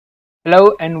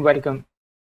Hello and welcome.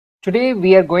 Today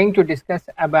we are going to discuss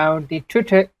about the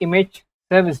Twitter image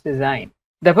service design.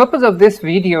 The purpose of this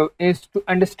video is to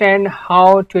understand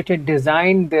how Twitter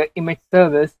designed the image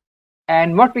service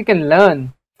and what we can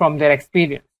learn from their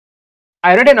experience.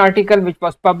 I read an article which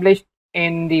was published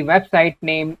in the website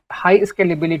named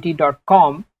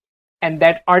highscalability.com, and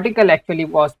that article actually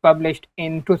was published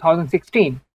in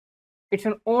 2016. It's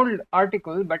an old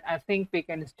article, but I think we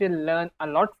can still learn a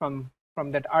lot from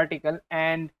that article,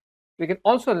 and we can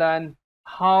also learn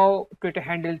how Twitter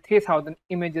handled 3000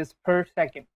 images per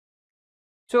second.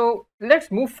 So let's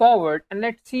move forward and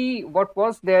let's see what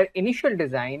was their initial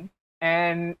design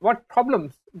and what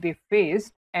problems they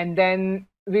faced, and then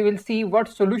we will see what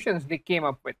solutions they came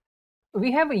up with.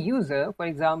 We have a user, for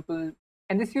example,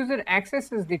 and this user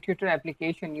accesses the Twitter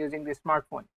application using the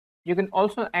smartphone. You can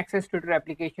also access Twitter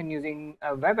application using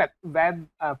a web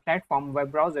platform,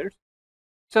 web browsers.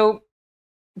 So,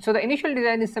 so the initial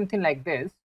design is something like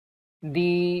this.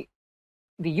 The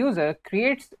user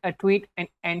creates a tweet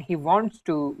and he wants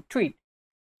to tweet.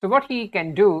 So what he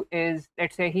can do is,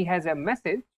 let's say he has a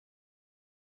message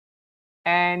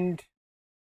and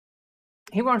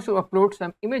he wants to upload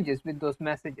some images with those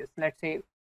messages. Let's say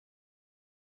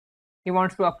he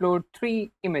wants to upload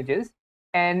 3 images,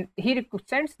 and he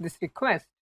sends this request.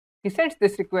 He sends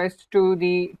this request to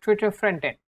the Twitter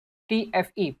frontend,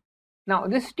 TFE. Now,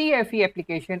 this TFE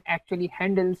application actually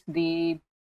handles the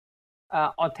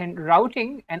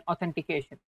routing and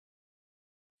authentication,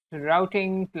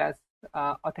 routing plus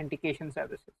authentication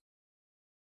services.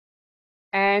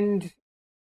 And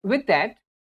with that,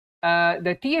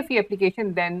 the TFE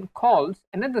application then calls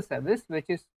another service, which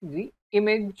is the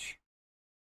image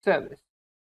service.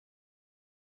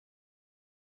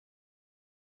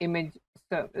 Image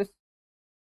service.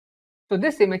 So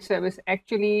this image service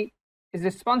actually is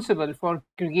responsible for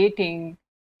creating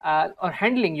or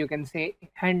handling, you can say,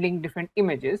 handling different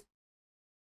images.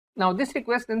 Now this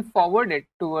request then forwarded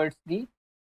towards the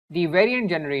variant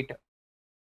generator.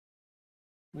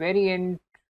 Variant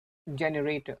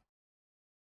generator.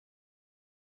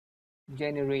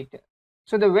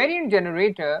 So the variant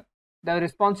generator, the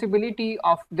responsibility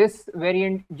of this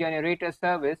variant generator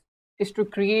service is to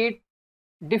create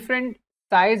different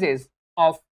sizes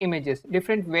of images,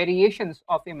 different variations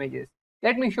of images.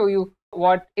 Let me show you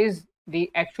what is the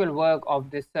actual work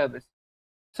of this service.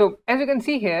 So as you can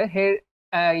see here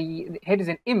is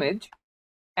an image,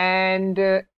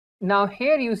 and now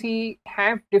here you see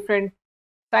have different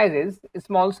sizes: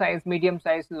 small size, medium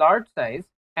size, large size,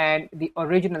 and the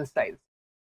original size.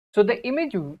 So the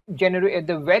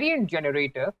the variant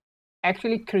generator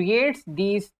actually creates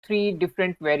these 3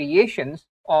 different variations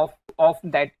of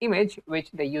that image which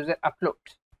the user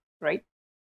uploads, right?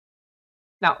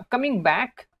 Now coming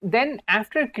back, then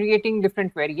after creating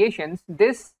different variations,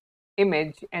 this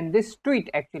image and this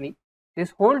tweet, actually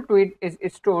this whole tweet is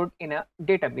stored in a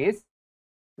database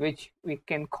which we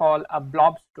can call a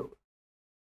blob store.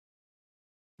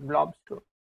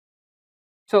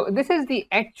 So this is the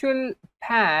actual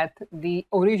path, the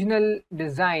original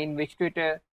design which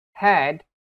Twitter had,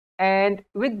 and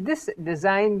with this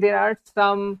design there are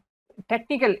some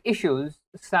technical issues,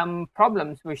 some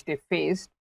problems which they faced,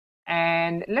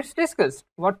 and let's discuss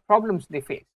what problems they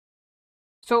faced.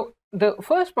 So the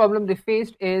first problem they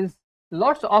faced is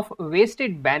lots of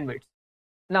wasted bandwidth.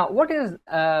 Now what is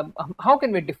how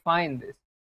can we define this?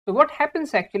 So what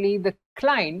happens, actually the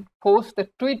client posts the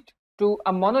tweet to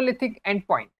a monolithic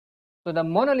endpoint. So the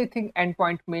monolithic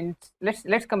endpoint means,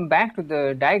 let's come back to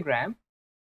the diagram.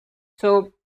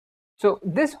 So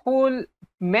this whole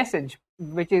message,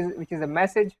 which is a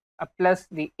message plus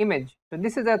the image, so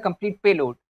this is a complete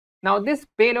payload. Now this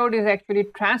payload is actually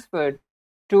transferred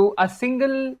to a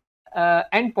single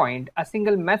endpoint, a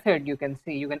single method, you can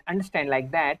understand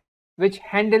like that, which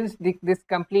handles this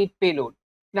complete payload.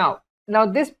 Now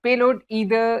this payload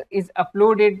either is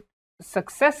uploaded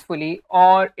successfully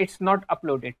or it's not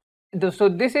uploaded. So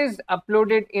this is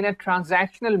uploaded in a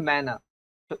transactional manner.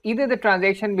 So either the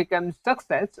transaction becomes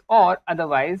success or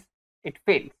otherwise it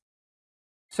fails.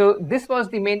 So this was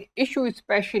the main issue,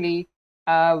 especially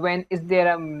when is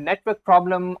there a network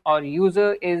problem or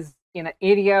user is in an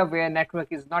area where network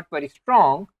is not very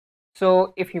strong.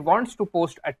 So if he wants to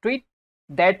post a tweet,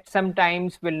 that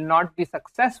sometimes will not be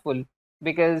successful,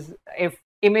 because if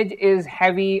image is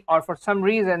heavy or for some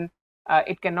reason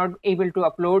it cannot able to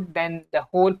upload, then the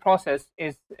whole process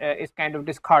is kind of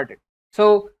discarded.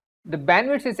 So the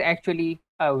bandwidth is actually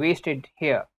wasted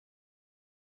here.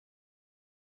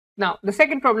 Now the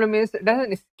second problem is it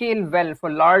doesn't scale well for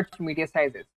large media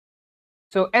sizes.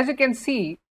 So as you can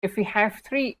see, if we have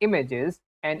 3 images,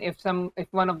 and if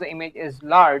one of the image is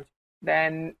large,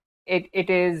 then it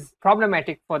is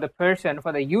problematic for the person,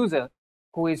 for the user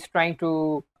who is trying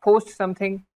to post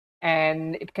something,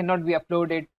 and it cannot be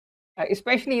uploaded,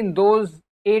 especially in those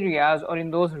areas or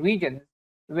in those regions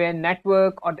where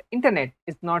network or the internet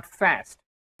is not fast.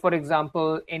 For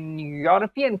example, in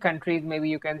European countries, maybe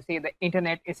you can say the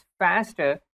internet is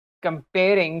faster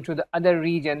comparing to the other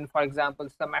region, for example,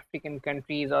 some African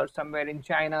countries or somewhere in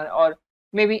China, or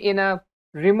maybe in a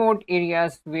remote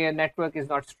areas where network is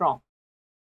not strong.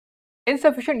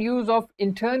 Insufficient use of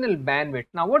internal bandwidth.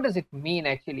 Now, what does it mean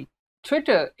actually?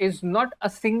 Twitter is not a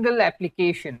single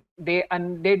application. They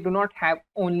do not have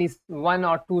only one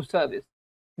or two services.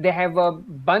 They have a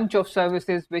bunch of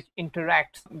services which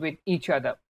interacts with each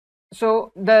other.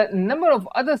 So the number of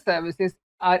other services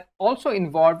are also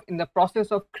involved in the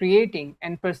process of creating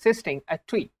and persisting a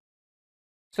tweet.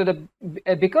 So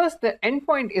because the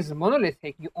endpoint is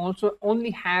monolithic, you also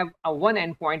only have a one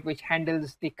endpoint which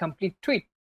handles the complete tweet,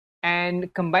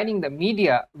 and combining the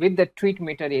media with the tweet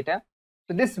metadata.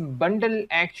 So this bundle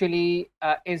actually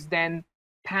is then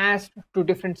passed to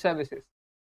different services.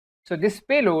 So this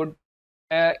payload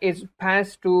is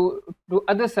passed to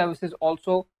other services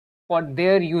also for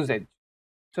their usage.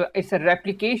 So it's a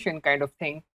replication kind of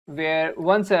thing where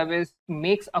one service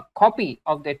makes a copy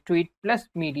of the tweet plus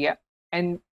media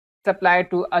and supply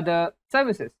to other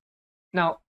services.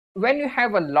 Now, when you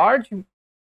have a large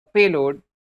payload,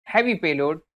 heavy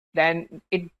payload, then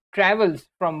it travels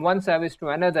from one service to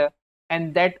another,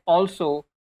 and that also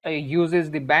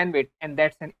uses the bandwidth, and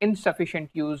that's an insufficient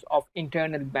use of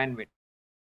internal bandwidth.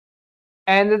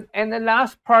 And the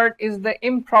last part is the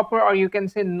improper, or you can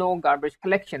say no garbage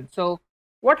collection. So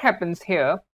what happens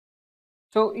here?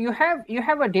 So you have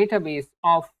a database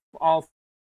of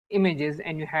images,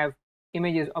 and you have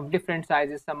images of different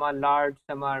sizes. Some are large,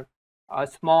 some are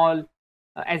small,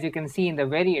 as you can see in the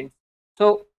variants.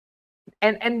 So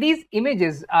and these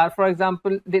images are, for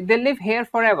example, they live here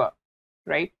forever,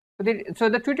 right? So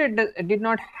the Twitter did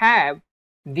not have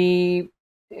the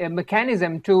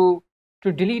mechanism to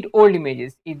delete old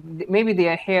images. Maybe they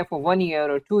are here for 1 year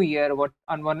or 2 year,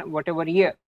 whatever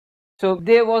year. So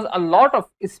there was a lot of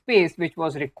space which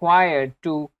was required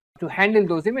to handle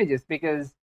those images,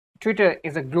 because Twitter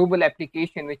is a global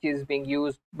application which is being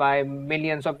used by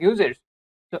millions of users.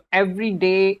 So every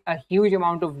day a huge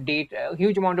amount of data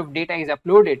is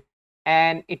uploaded,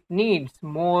 and it needs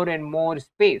more and more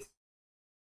space.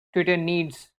 Twitter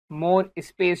needs more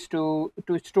space to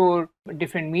store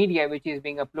different media which is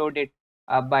being uploaded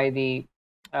by the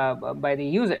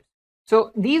users.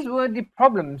 So these were the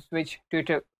problems which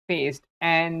Twitter faced,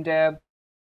 and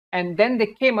then they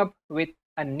came up with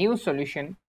a new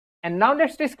solution. And now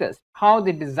let's discuss how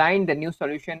they designed the new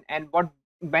solution and what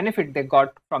benefit they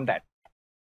got from that.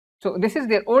 So this is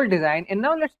their old design, and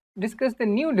now let's discuss the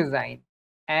new design,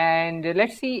 and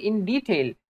let's see in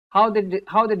detail how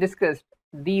they discussed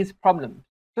these problems.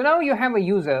 So now you have a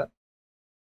user.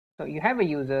 So you have a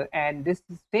user, and this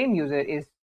same user is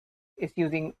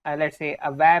using let's say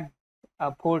a web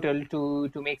portal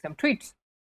to make some tweets,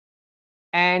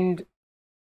 and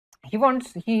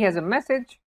he has a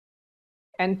message,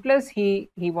 and plus he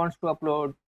wants to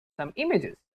upload some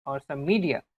images or some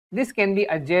media. This can be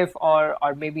a GIF or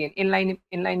maybe an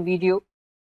inline video.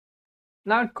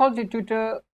 Now it calls the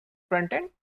Twitter frontend,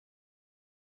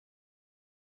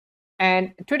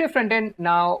 and Twitter frontend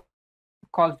now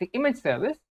calls the image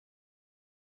service,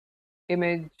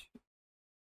 the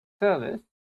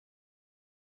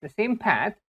same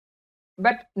path.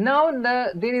 But now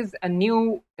there is a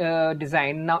new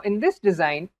design. Now in this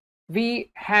design, we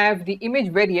have the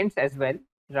image variants as well.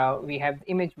 Now we have the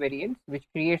image variants, which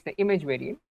creates the image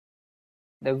variant,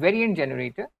 the variant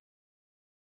generator.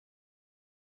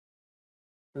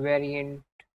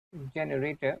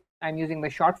 I'm using the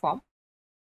short form.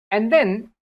 And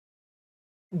then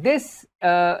this,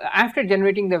 after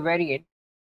generating the variant,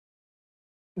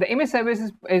 the image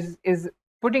service is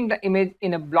putting the image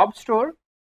in a blob store,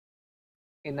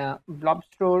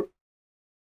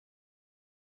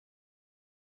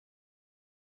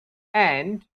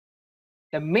 and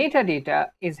the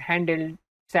metadata is handled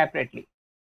separately.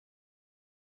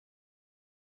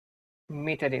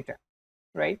 Metadata,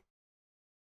 right?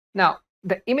 Now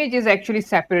the image is actually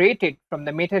separated from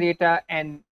the metadata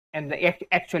and the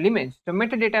actual image. So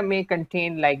metadata may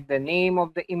contain like the name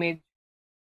of the image,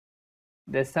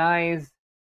 the size,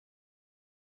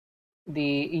 the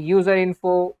user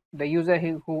info, the user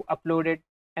who uploaded,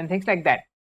 and things like that.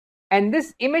 And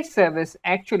this image service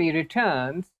actually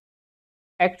returns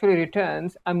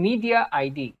a media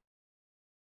ID,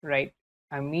 right?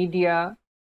 A media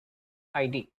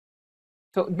ID.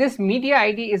 So this media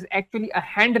ID is actually a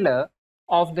handler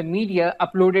of the media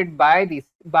uploaded by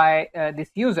this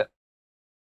user.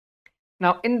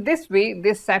 Now, in this way,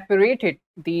 they separated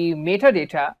the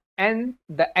metadata and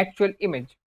the actual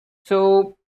image.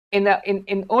 So,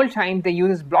 in old times, they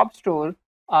use blob store.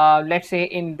 Let's say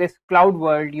in this cloud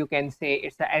world, you can say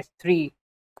it's a S3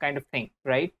 kind of thing,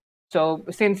 right? So,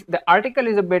 since the article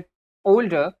is a bit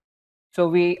older,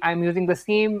 so I'm using the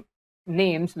same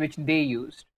names which they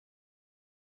used.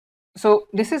 So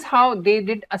this is how they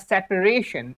did a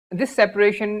separation. This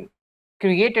separation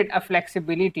created a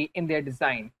flexibility in their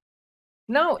design.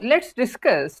 Now let's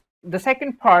discuss the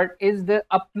second part is the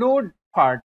upload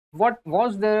part. What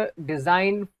was the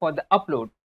design for the upload?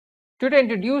 Twitter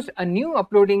introduced a new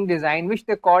uploading design which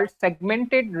they called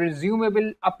segmented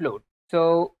resumable upload.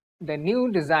 So the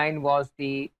new design was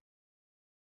the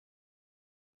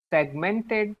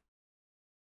segmented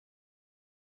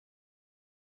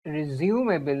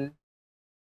resumable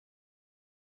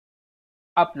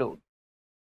upload.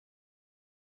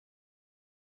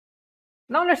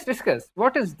 Now let's discuss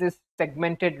what is this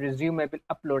segmented resumable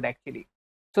upload actually.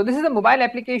 So this is a mobile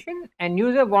application and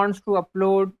user wants to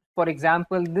upload, for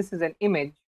example, this is an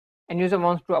image and user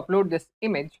wants to upload this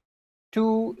image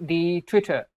to the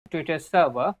Twitter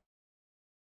server.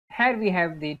 Here we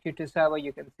have the Twitter server,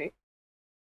 you can say,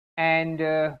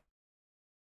 and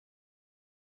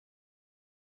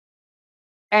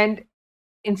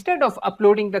instead of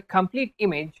uploading the complete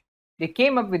image, they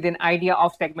came up with an idea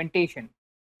of segmentation.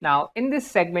 Now in this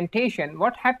segmentation,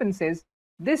 what happens is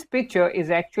this picture is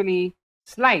actually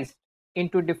sliced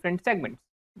into different segments.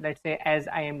 Let's say as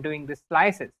I am doing the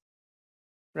slices,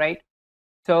 right?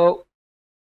 So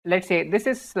let's say this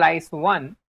is slice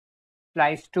 1,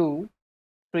 slice 2,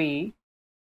 3,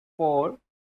 4,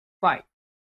 5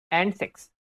 and 6.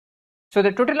 So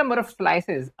the total number of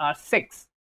slices are 6.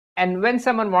 And when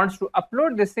someone wants to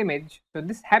upload this image, so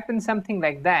this happens something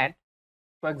like that.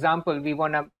 For example, we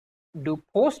want to do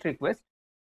post request.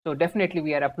 So definitely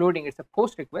we are uploading, it's a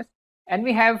post request. And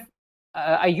we have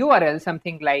a URL,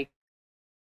 something like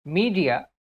media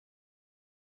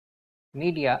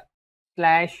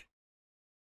slash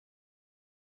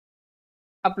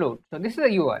upload. So this is a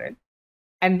URL.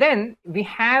 And then we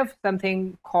have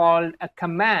something called a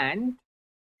command.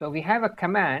 So we have a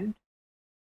command.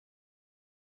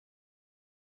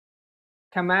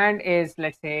 Command is,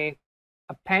 let's say,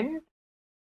 append.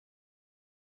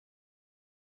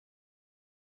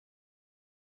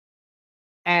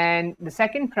 And the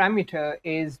second parameter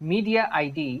is media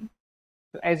ID.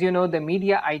 So as you know, the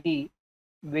media ID,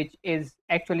 which is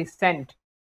actually sent.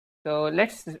 So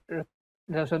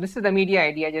so this is the media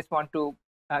ID. I just want to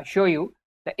show you.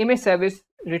 The image service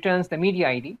returns the media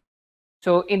ID.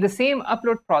 So in the same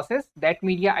upload process, that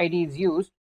media ID is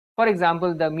used. For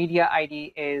example, the media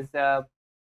ID is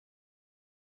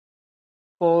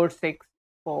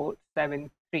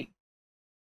 46473.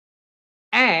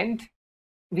 And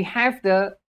we have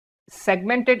the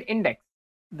segmented index,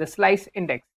 the slice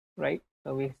index, right?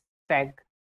 So we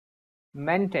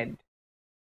segmented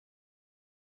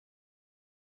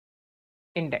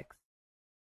index.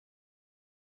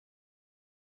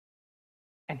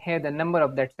 And here the number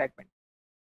of that segment.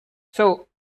 So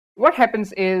what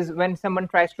happens is when someone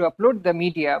tries to upload the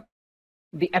media,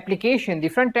 the application, the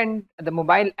front end, the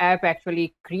mobile app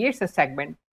actually creates a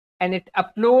segment and it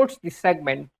uploads the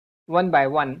segment one by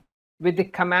one with the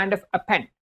command of append.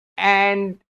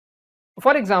 And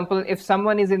for example, if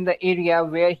someone is in the area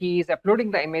where he is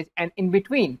uploading the image and in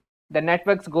between the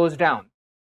network goes down,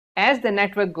 as the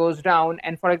network goes down,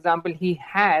 and for example, he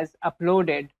has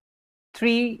uploaded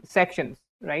 3 sections,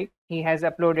 right? He has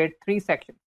uploaded 3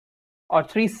 sections or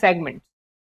 3 segments.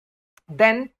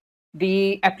 Then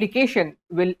the application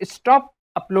will stop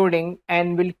uploading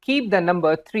and will keep the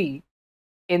number 3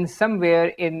 in somewhere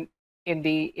in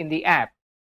the app.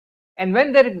 And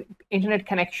when the internet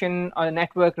connection or the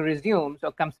network resumes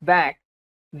or comes back,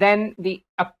 then the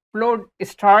upload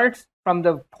starts from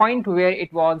the point where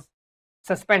it was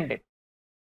suspended.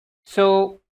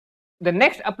 So the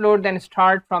next upload then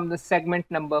starts from the segment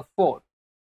number 4.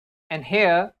 And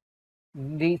here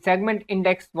the segment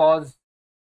index will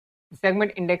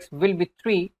be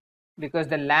 3 because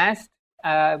the last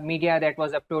media that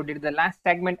was uploaded, the last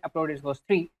segment uploaded was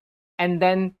 3, and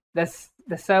then the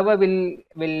server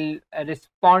will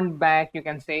respond back. You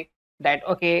can say that,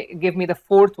 okay, give me the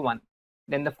 4th one.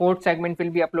 Then the 4th segment will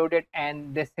be uploaded,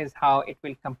 and this is how it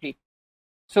will complete.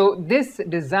 So this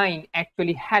design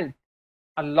actually helped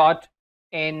a lot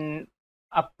in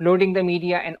uploading the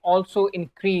media and also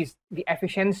increase the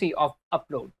efficiency of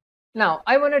upload. Now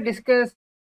I want to discuss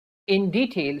in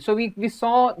detail. So we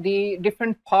saw the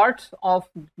different parts of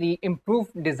the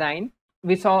improved design.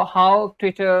 We saw how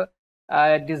Twitter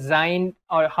designed,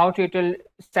 or how Twitter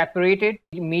separated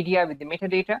the media with the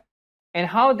metadata, and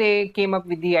how they came up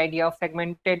with the idea of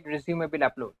segmented resumable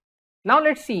upload. Now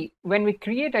let's see, when we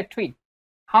create a tweet,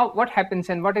 what happens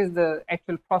and what is the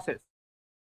actual process.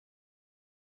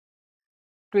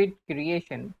 Tweet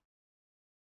creation.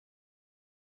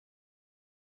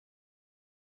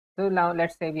 So now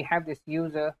let's say we have this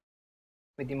user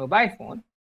with the mobile phone.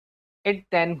 It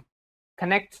then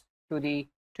connects to the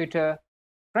Twitter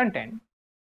front end,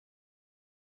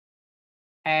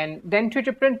 and then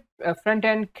Twitter front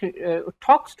end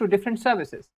talks to different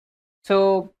services.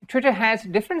 So Twitter has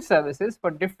different services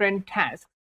for different tasks.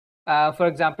 For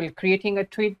example, creating a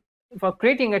tweet. For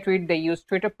creating a tweet, they use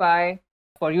TwitterPie.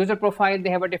 For user profile, they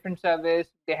have a different service.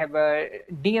 They have a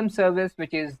DM service,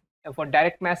 which is for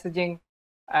direct messaging.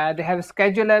 They have a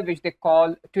scheduler, which they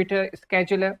call Twitter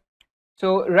Scheduler.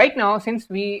 So right now, since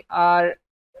we are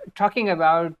talking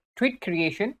about tweet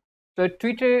creation, so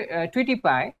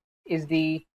TwitterPie is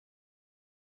the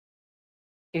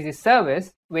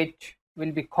service which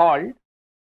will be called.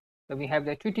 So we have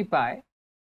the TwitterPie,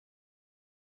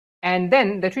 and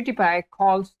then the TwitterPie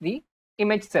calls the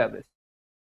image service.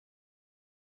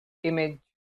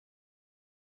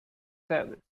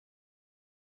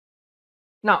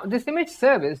 Now this image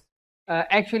service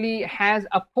actually has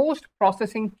a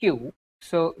post-processing queue.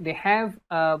 So they have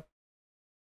a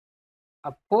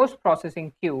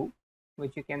post-processing queue,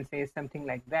 which you can say something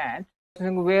like that,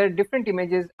 where different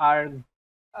images are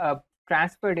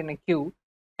transferred in a queue,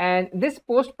 and this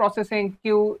post-processing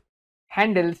queue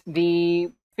handles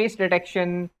the face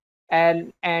detection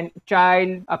and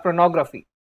child pornography.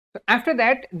 So after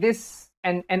that, this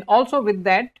and also with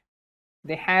that,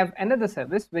 they have another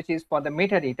service which is for the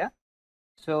metadata.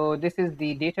 So this is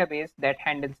the database that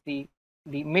handles the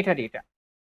metadata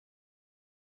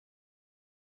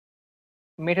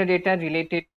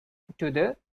related to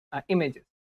the images.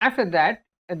 After that,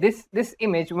 this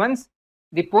image, once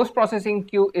the post-processing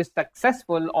queue is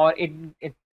successful, or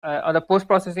or the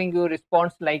post-processing queue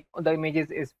responds like the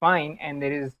images is fine and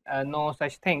there is no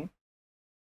such thing,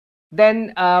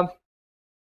 then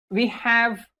we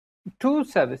have two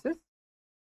services.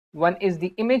 One is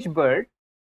the image bird,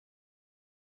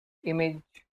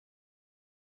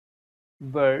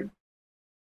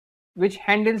 which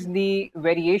handles the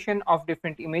variation of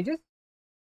different images,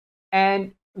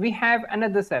 and we have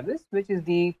another service which is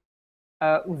the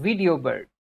video bird.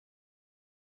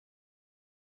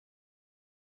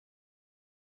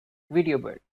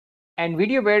 And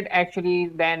video bird actually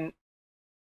then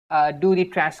do the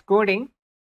transcoding,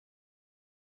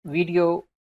 video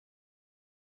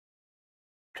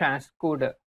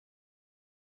transcoder.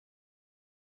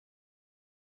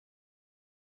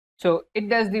 So it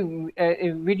does the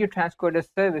video transcoder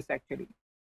service actually,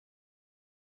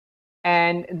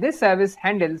 and this service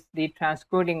handles the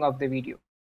transcoding of the video,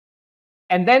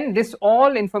 and then this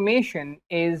all information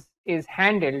is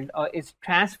handled or is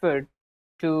transferred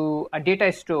to a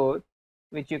data store,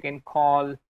 which you can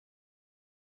call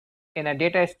in a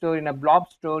data store, in a blob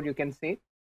store, you can say,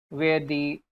 where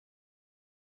the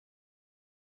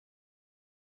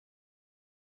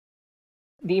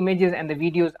images and the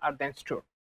videos are then stored.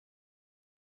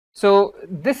 So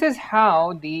this is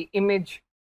how the image,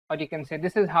 or you can say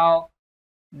this is how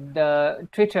the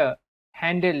Twitter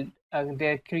handled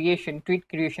their tweet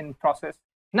creation process.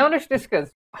 Now let's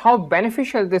discuss how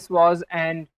beneficial this was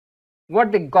and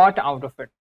what they got out of it.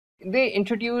 They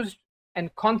introduced a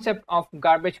concept of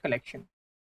garbage collection.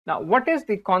 Now, what is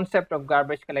the concept of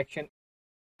garbage collection?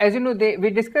 As you know, we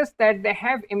discussed that they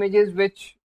have images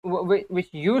which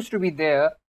used to be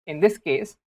there in this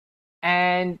case,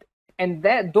 and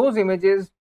that those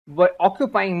images were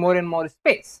occupying more and more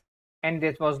space, and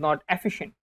this was not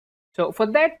efficient. So for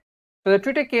that, the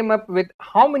Twitter came up with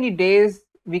how many days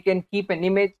we can keep an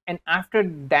image, and after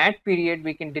that period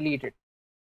we can delete it.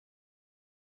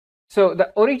 So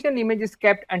the original image is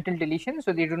kept until deletion,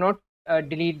 so they do not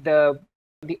delete the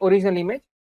original image.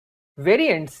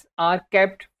 Variants are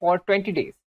kept for 20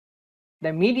 days.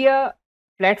 The media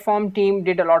platform team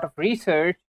did a lot of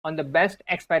research on the best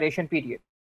expiration period.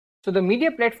 So the media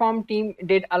platform team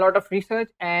did a lot of research,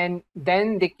 and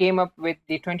then they came up with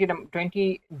the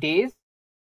 20 days.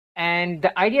 And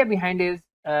the idea behind is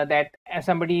that as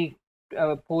somebody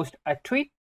posts a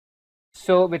tweet,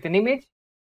 so with an image,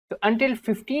 so until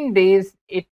 15 days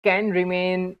it can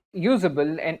remain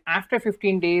usable, and after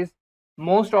 15 days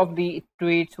most of the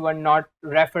tweets were not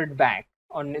referred back,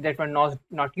 or that were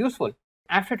not useful.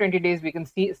 After 20 days we can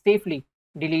safely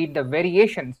delete the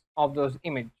variations of those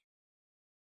images.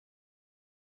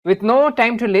 With no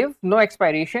time to live, no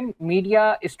expiration,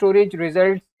 media storage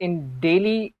results in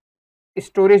daily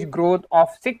storage growth of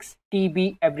 6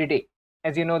 TB every day.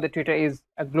 As you know, the Twitter is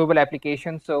a global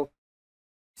application, so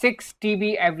 6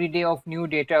 TB every day of new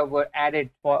data were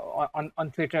added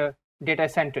on Twitter data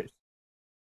centers.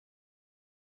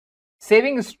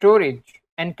 Saving storage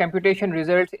and computation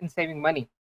results in saving money.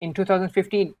 In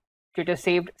 2015, Twitter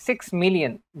saved $6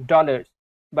 million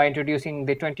by introducing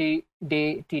the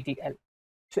 20-day TTL.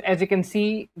 So as you can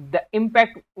see, the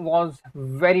impact was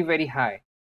very, very high.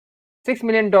 $6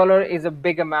 million is a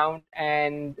big amount,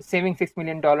 and saving $6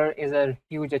 million is a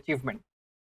huge achievement.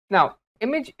 Now,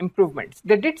 image improvements.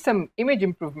 They did some image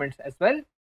improvements as well.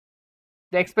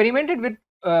 They experimented with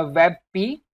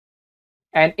WebP,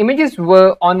 and images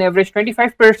were on average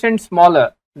 25%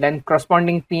 smaller than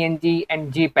corresponding PNG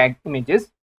and JPEG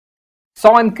images.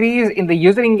 Saw increase in the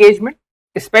user engagement,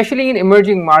 especially in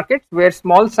emerging markets where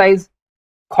small size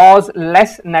cause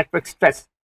less network stress.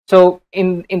 So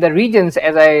in the regions,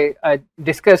 as I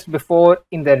discussed before,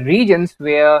 in the regions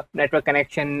where network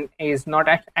connection is not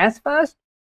as fast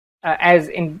as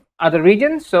in other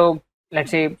regions, so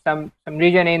let's say some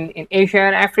region in Asia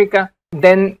and Africa,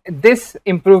 then this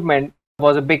improvement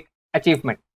was a big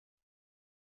achievement.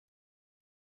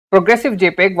 Progressive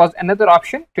JPEG was another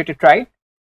option Twitter tried.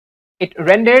 It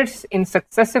renders in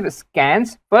successive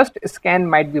scans. First scan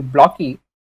might be blocky,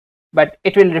 but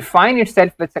it will refine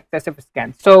itself with successive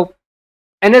scans. So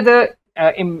another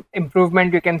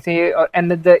improvement, you can say, or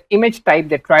another image type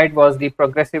they tried was the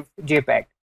progressive JPEG.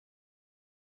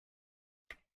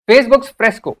 Facebook's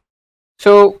Fresco.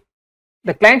 So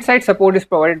the client-side support is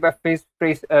provided by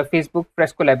Facebook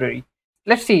Fresco library.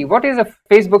 Let's see, what is a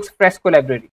Facebook's Fresco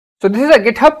library? So this is a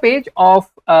GitHub page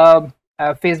of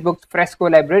Facebook's Fresco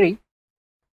library.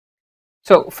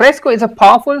 So Fresco is a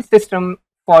powerful system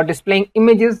for displaying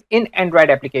images in Android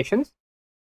applications.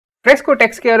 Fresco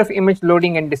takes care of image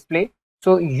loading and display,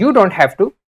 so you don't have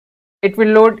to. It will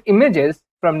load images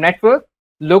from network,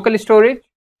 local storage,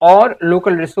 or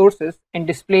local resources and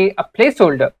display a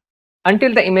placeholder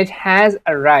until the image has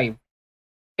arrived.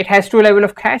 It has two levels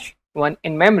of cache, one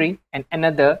in memory and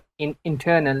another in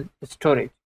internal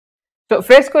storage. So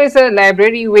Fresco is a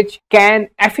library which can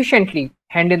efficiently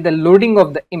handle the loading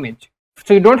of the image.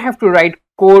 So you don't have to write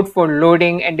code for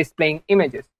loading and displaying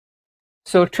images.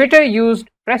 So Twitter used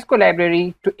Fresco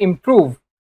library to improve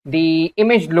the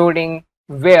image loading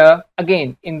where,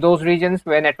 again, in those regions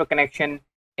where network connection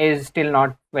is still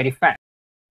not very fast.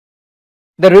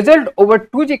 The result over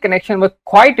 2G connection was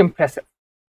quite impressive.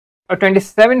 A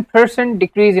 27%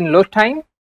 decrease in load time,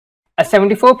 a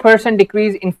 74%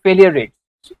 decrease in failure rates.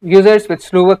 Users with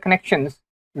slower connections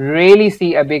really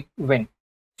see a big win.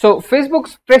 So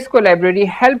Facebook's Fresco library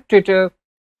helped Twitter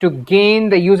to gain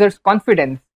the user's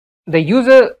confidence. The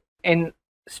user in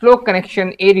slow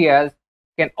connection areas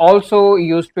can also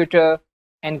use Twitter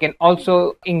and can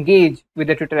also engage with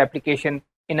the Twitter application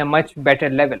in a much better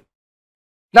level.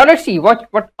 Now let's see what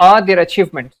are their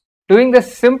achievements. Doing the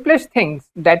simplest things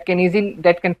that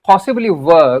can possibly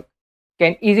work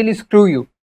can easily screw you.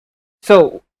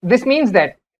 So this means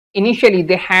that initially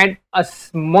they had a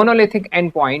monolithic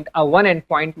endpoint, a one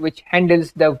endpoint which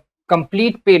handles the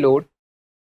complete payload,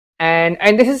 and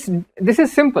this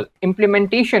is simple.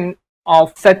 Implementation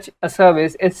of such a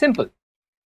service is simple,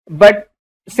 but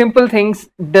simple things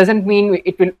doesn't mean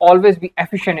it will always be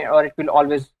efficient or it will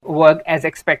always work as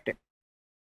expected.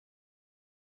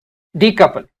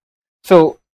 Decouple.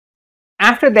 So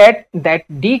after that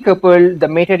decoupled the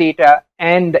metadata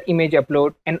and the image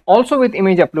upload, and also with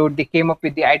image upload they came up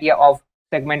with the idea of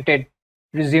segmented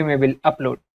resumable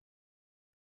upload.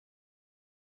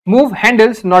 Move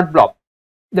handles, not blob.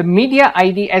 The media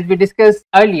ID, as we discussed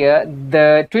earlier,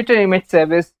 the Twitter image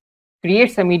service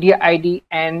creates a media ID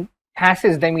and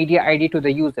passes the media ID to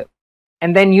the user,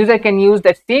 and then user can use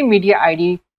that same media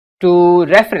ID to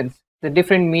reference the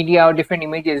different media or different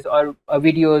images or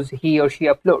videos he or she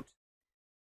uploads.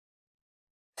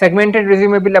 Segmented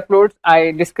resumable uploads,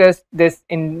 I discussed this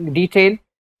in detail,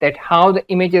 that how the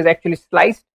image is actually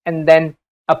sliced and then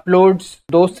uploads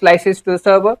those slices to the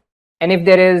server, and if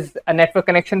there is a network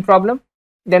connection problem,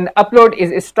 then the upload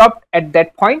is stopped at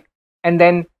that point, and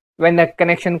then when the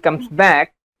connection comes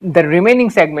back, the remaining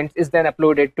segments is then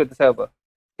uploaded to the server.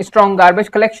 A strong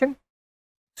garbage collection.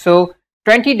 So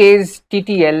 20 days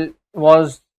TTL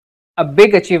was a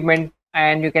big achievement,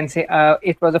 and you can say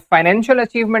it was a financial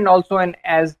achievement also, and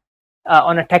as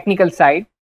on a technical side.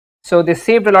 So they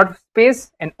saved a lot of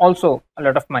space and also a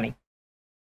lot of money.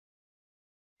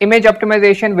 Image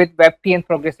optimization with WebP and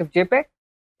progressive JPEG.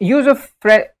 use of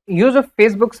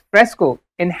Facebook's Fresco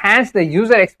enhanced the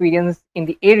user experience in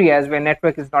the areas where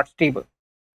network is not stable.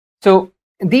 So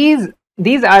these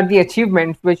are the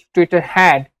achievements which Twitter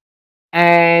had,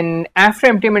 and after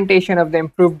implementation of the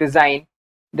improved design,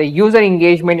 the user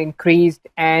engagement increased,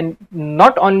 and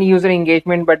not only user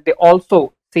engagement, but they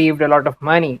also saved a lot of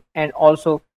money and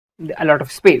also a lot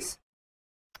of space.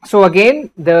 So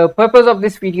again, the purpose of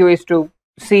this video is to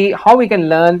see how we can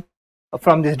learn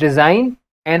from this design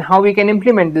and how we can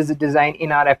implement this design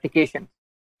in our application.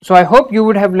 So I hope you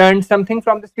would have learned something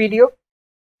from this video,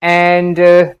 and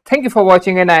thank you for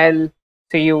watching, and I'll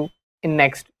see you in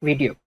next video.